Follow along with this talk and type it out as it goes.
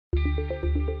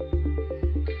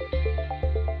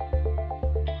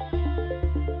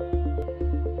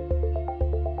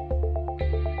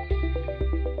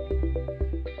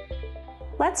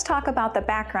Let's talk about the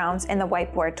backgrounds in the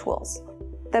whiteboard tools.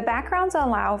 The backgrounds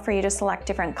allow for you to select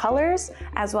different colors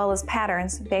as well as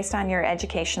patterns based on your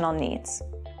educational needs.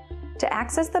 To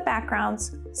access the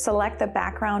backgrounds, select the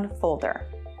background folder.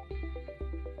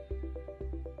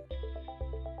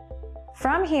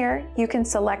 From here, you can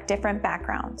select different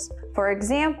backgrounds. For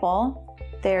example,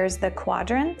 there's the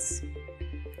quadrants,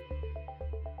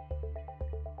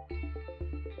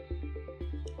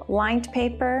 lined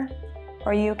paper,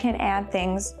 or you can add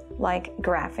things like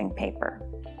graphing paper.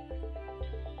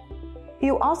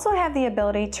 You also have the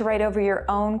ability to write over your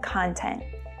own content.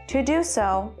 To do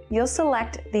so, you'll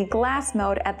select the glass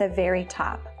mode at the very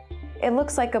top. It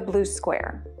looks like a blue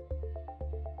square.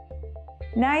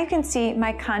 Now you can see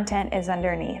my content is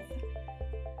underneath.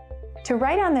 To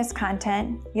write on this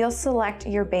content, you'll select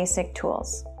your basic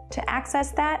tools. To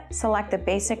access that, select the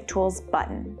Basic Tools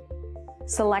button.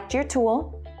 Select your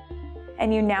tool,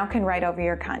 and you now can write over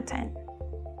your content.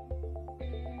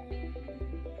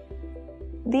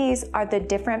 These are the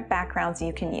different backgrounds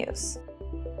you can use.